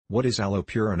What is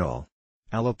allopurinol?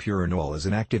 Allopurinol is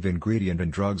an active ingredient in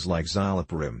drugs like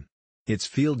Zyloprim. Its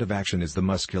field of action is the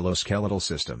musculoskeletal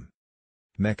system.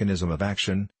 Mechanism of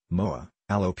action: MOA,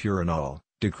 allopurinol,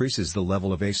 decreases the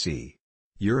level of AC.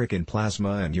 Uric in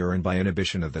plasma and urine by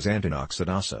inhibition of the xanthine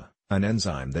oxidase, an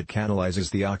enzyme that catalyzes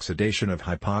the oxidation of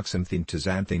hypoxanthine to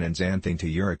xanthine and xanthine to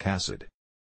uric acid.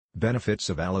 Benefits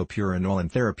of allopurinol and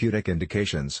therapeutic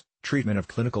indications: treatment of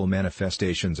clinical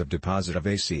manifestations of deposit of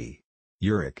AC.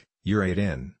 Uric, urate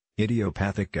in,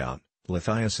 idiopathic gout,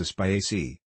 lithiasis by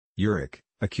AC. Uric,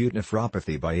 acute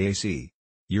nephropathy by AC.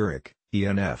 Uric,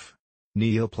 ENF.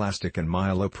 Neoplastic and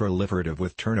myeloproliferative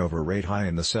with turnover rate high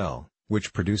in the cell,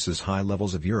 which produces high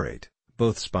levels of urate,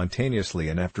 both spontaneously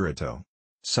and after a tow.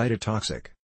 Cytotoxic.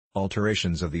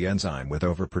 Alterations of the enzyme with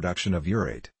overproduction of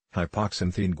urate,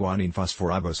 hypoxanthine guanine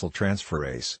phosphoribosyltransferase,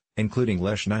 transferase, including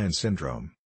Lesch-Nyhan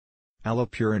syndrome.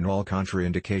 Allopurinol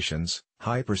contraindications: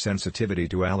 hypersensitivity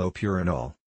to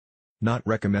allopurinol. Not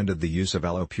recommended the use of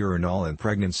allopurinol in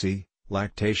pregnancy,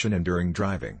 lactation and during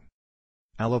driving.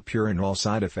 Allopurinol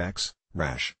side effects: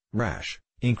 rash,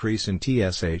 increase in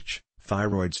TSH,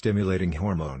 thyroid-stimulating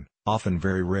hormone, often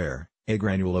very rare,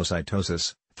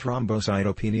 agranulocytosis,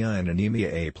 thrombocytopenia and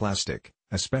anemia aplastic,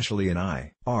 especially in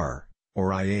IR,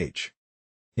 or IH.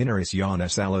 Inhalación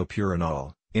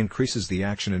allopurinol, increases the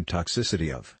action and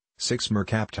toxicity of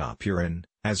 6-mercaptopurine,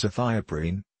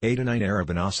 azathioprine,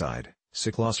 adenine-arabinoxide,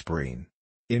 cyclosporine.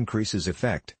 Increases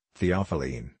effect: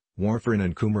 theophylline, warfarin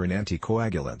and coumarin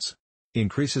anticoagulants.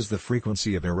 Increases the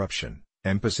frequency of eruption: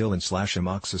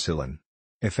 ampicillin/amoxicillin.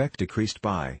 Effect decreased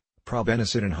by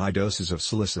probenecid and high doses of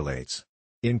salicylates.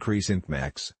 Increase in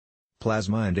Tmax,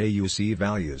 plasma and AUC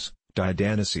values,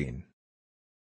 diadenosine.